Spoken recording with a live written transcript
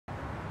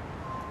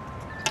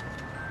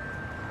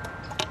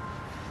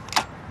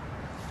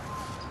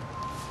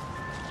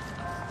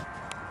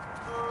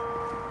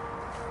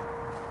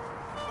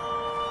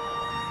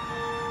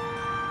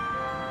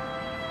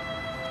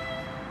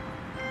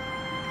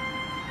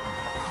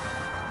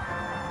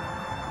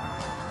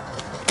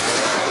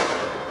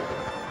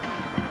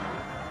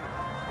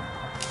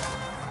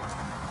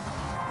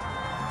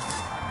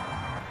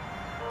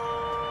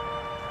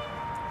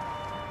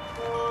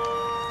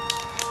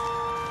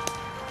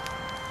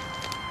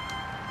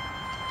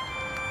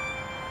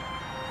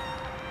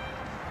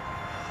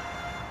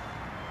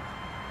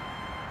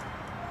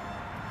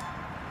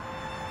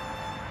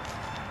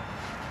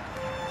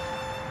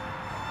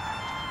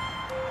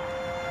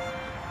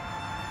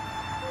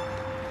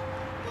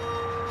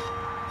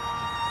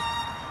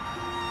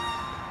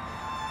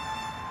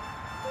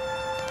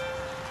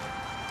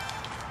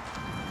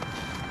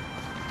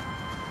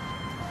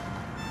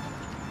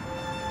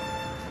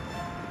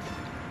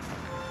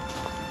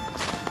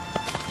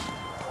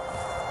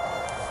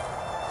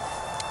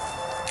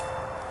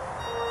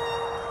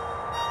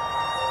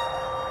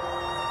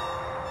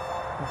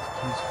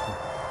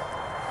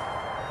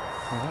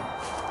Right.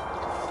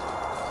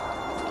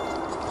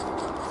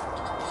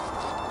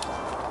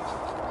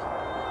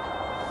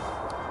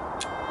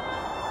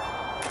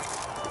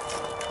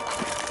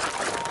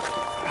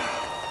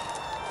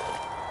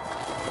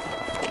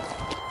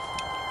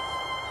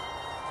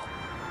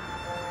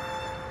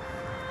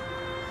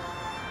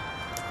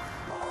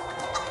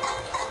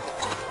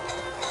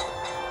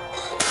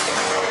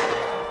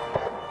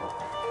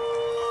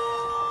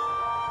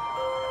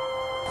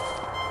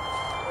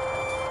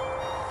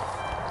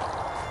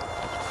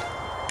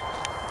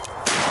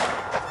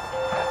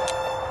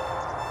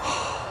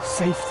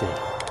 Safety.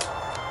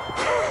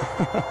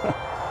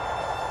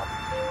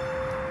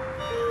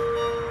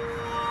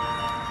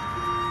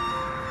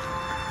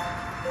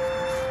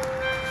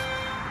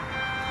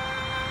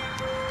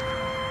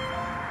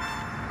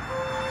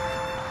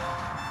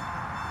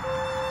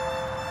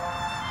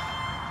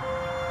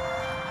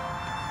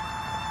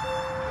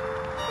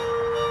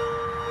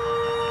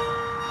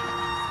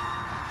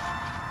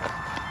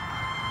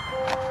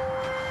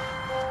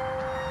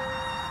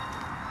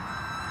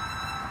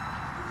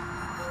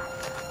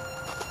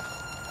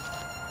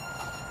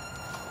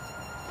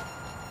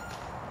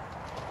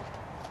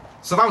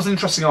 So that was an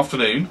interesting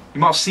afternoon. You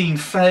might have seen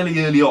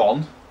fairly early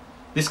on,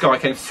 this guy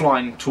came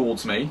flying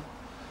towards me,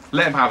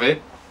 let him have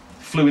it,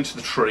 flew into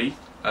the tree,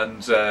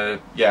 and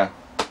yeah,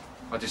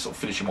 I just sort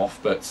of finish him off,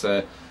 but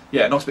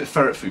yeah, nice bit of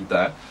ferret food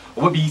there. I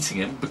won't be eating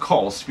him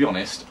because, to be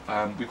honest,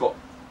 we've got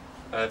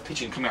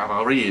pigeon coming out of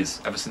our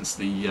ears ever since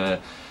the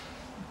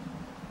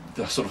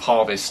sort of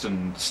harvest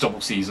and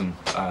stubble season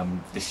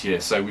this year,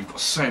 so we've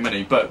got so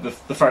many, but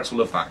the ferrets will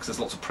love that because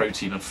there's lots of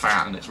protein and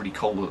fat and it's really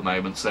cold at the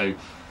moment, so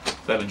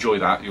they'll enjoy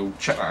that. You'll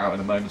check that out in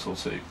a moment or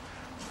two.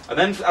 And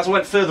then as I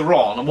went further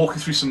on, I'm walking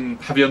through some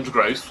heavy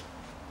undergrowth,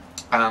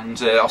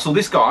 and I saw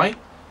this guy, and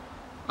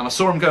I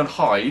saw him go and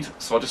hide,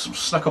 so I just sort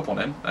of snuck up on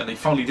him, and he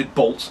finally did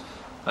bolt,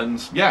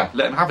 and yeah,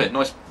 let him have it.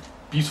 Nice,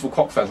 beautiful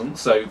cock pheasant,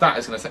 so that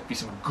is going to be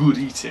some good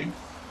eating.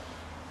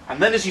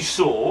 And then as you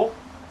saw,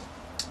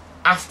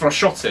 after I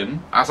shot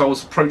him, as I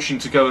was approaching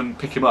to go and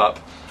pick him up,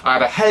 I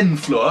had a hen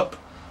flew up,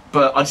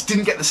 but I just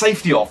didn't get the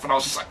safety off, and I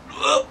was just like,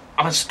 ugh,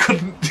 and I just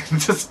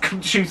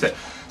couldn't shoot it.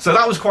 So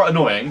that was quite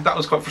annoying, that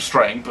was quite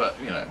frustrating, but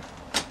you know,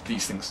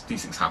 these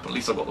things happen. At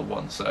least I got the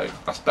one, so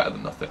that's better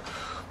than nothing.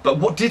 But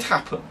what did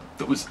happen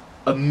that was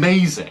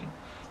amazing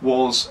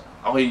was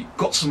I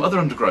got some other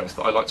undergrowth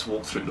that I like to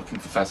walk through looking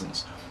for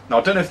pheasants. Now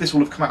I don't know if this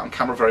will have come out on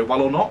camera very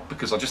well or not,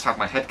 because I just had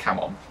my head cam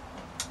on,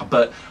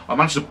 but I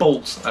managed to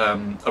bolt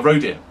a roe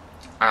deer,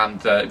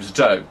 and it was a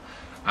doe,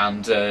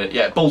 and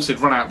yeah, it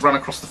bolted, ran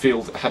across the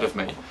field ahead of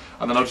me,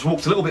 and then I just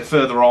walked a little bit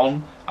further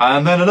on,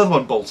 and then another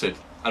one bolted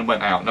and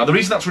went out. Now the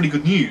reason that's really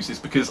good news is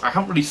because I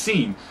haven't really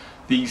seen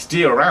these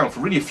deer around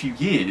for really a few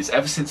years,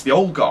 ever since the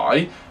old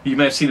guy, who you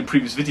may have seen in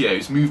previous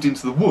videos, moved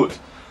into the wood.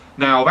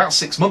 Now about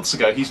 6 months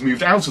ago he's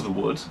moved out of the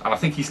wood, and I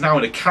think he's now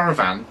in a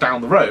caravan down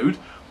the road,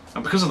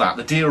 and because of that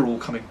the deer are all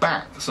coming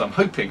back, so I'm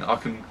hoping I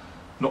can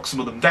knock some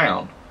of them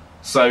down.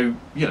 So,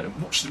 you know,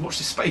 watch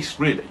this space,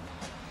 really.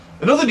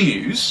 In other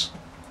news,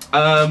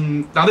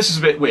 now this is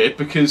a bit weird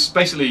because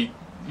basically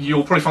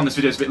you'll probably find this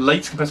video is a bit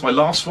late compared to my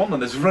last one,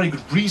 and there's a very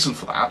good reason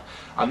for that,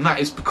 and that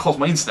is because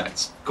my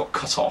internet got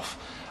cut off,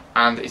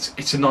 and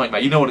it's a nightmare.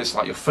 You know what it's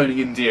like, you're phoning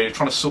India, you're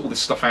trying to sort all this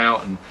stuff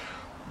out, and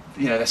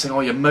you know, they're saying,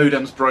 oh, your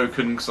modem's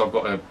broken, because I've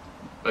got an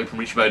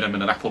OpenReach modem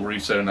and an Apple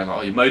router, and they're like,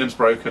 oh, your modem's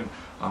broken.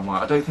 I'm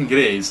like, I don't think it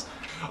is.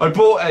 I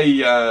bought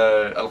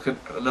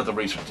another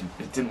router,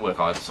 it didn't work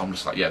either, so I'm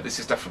just like, yeah, this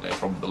is definitely a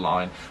problem with the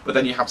line. But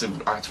then I had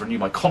to renew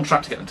my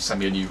contract to get them to send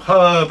me a new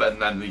hub,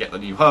 and then we get the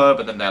new hub,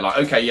 and then they're like,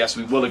 okay, yes,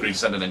 we will agree to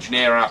send an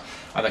engineer out,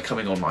 and they're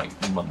coming on like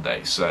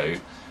Monday. So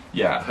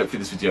yeah, hopefully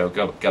this video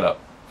will get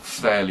up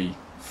fairly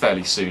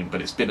soon.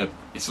 But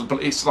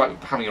it's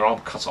like having your arm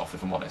cut off,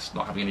 if I'm honest,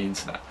 not having any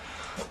internet.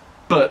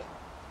 But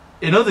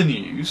in other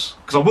news,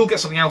 because I will get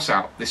something else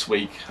out this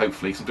week,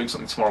 hopefully, because I'm doing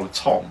something tomorrow with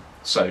Tom,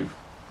 so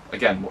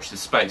again, watch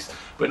this space.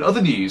 But in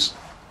other news,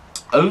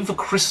 over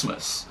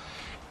Christmas,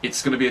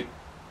 it's going to be a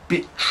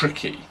bit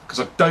tricky, because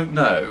I don't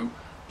know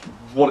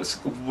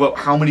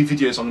how many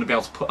videos I'm going to be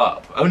able to put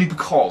up, only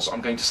because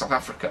I'm going to South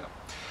Africa.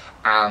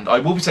 And I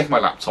will be taking my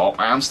laptop,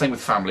 I am staying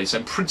with family, so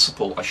in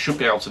principle I should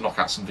be able to knock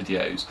out some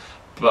videos,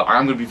 but I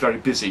am going to be very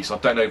busy, so I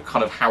don't know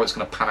kind of how it's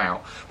going to pan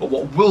out. But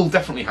what will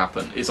definitely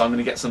happen is I'm going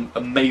to get some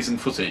amazing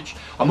footage.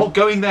 I'm not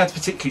going there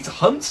particularly to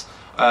hunt,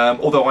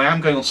 although I am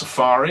going on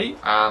safari,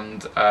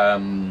 and I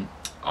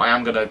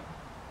am going to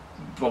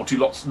do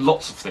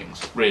lots of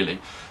things, really.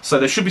 So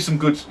there should be some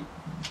good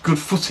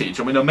footage.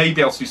 I mean, I may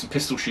be able to do some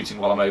pistol shooting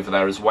while I'm over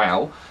there as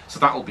well, so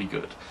that'll be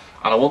good.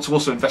 And I want to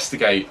also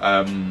investigate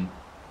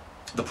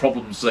the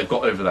problems they've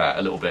got over there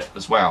a little bit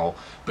as well,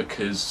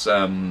 because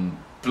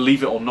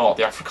believe it or not,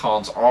 the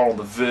Afrikaans are on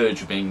the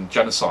verge of being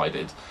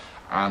genocided,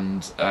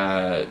 and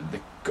the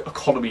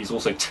economy is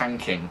also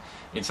tanking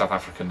in South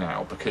Africa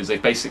now, because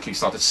they've basically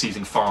started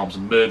seizing farms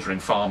and murdering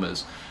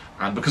farmers,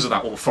 and because of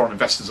that all the foreign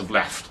investors have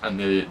left, and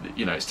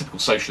you know, it's typical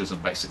socialism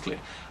basically,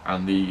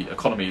 and the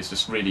economy is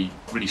just really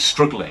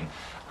struggling.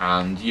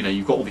 And you know,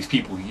 you've got all these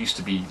people who used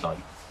to be like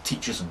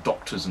teachers and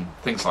doctors and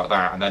things like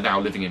that, and they're now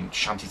living in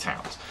shanty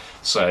towns.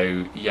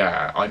 So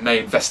yeah, I may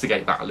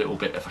investigate that a little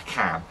bit if I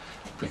can,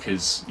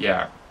 because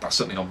yeah, that's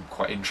something I'm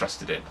quite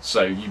interested in.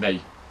 So you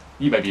may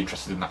be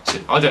interested in that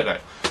too. I don't know.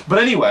 But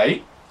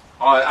anyway,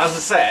 as I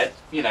said,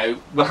 you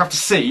know, we'll have to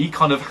see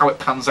kind of how it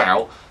pans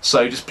out.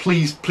 So just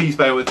please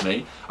bear with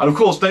me. And of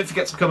course, don't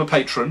forget to become a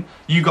patron.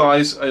 You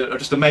guys are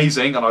just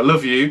amazing, and I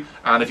love you.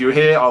 And if you're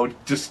here, I would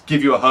just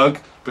give you a hug,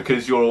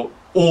 because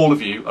all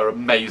of you are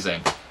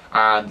amazing.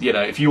 And you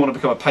know, if you want to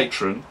become a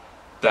patron,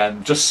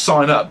 then just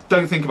sign up.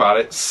 Don't think about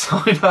it.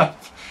 Sign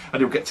up, and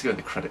you'll get to go in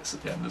the credits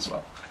at the end as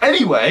well.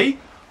 Anyway,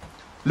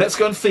 let's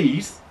go and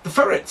feed the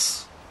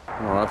ferrets.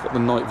 All right, I've got the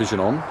night vision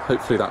on.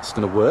 Hopefully that's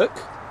going to work.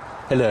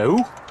 Hello.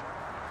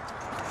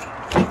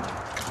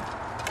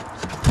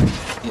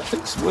 Yeah, I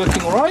think it's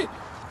working all right.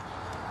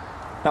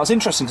 Now it's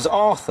interesting because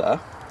Arthur,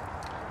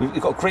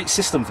 we've got a great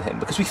system for him,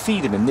 because we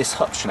feed him in this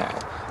hutch now.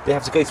 They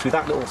have to go through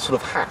that little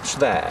sort of hatch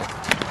there.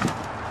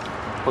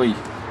 Oi,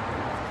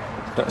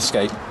 don't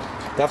escape.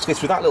 They have to go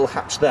through that little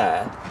hatch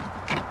there,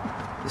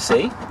 you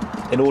see,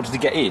 in order to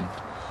get in.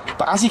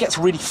 But as he gets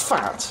really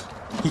fat,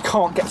 he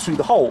can't get through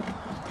the hole.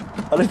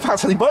 And in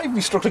fact, he might even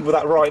be struggling with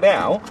that right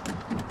now.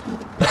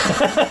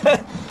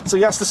 So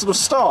he has to sort of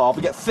starve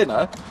and get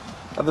thinner,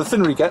 and the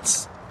thinner he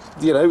gets,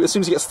 you know, as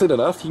soon as he gets thin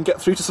enough, he can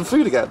get through to some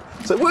food again.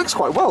 So it works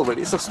quite well,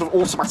 really. It's a sort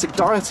of automatic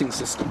dieting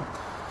system.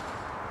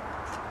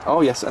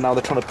 Oh yes, and now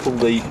they're trying to pull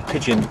the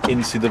pigeon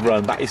into the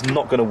run. That is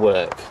not going to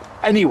work.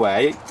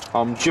 Anyway,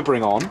 I'm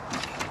gibbering on.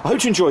 I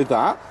hope you enjoyed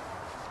that.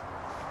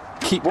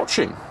 Keep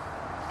watching.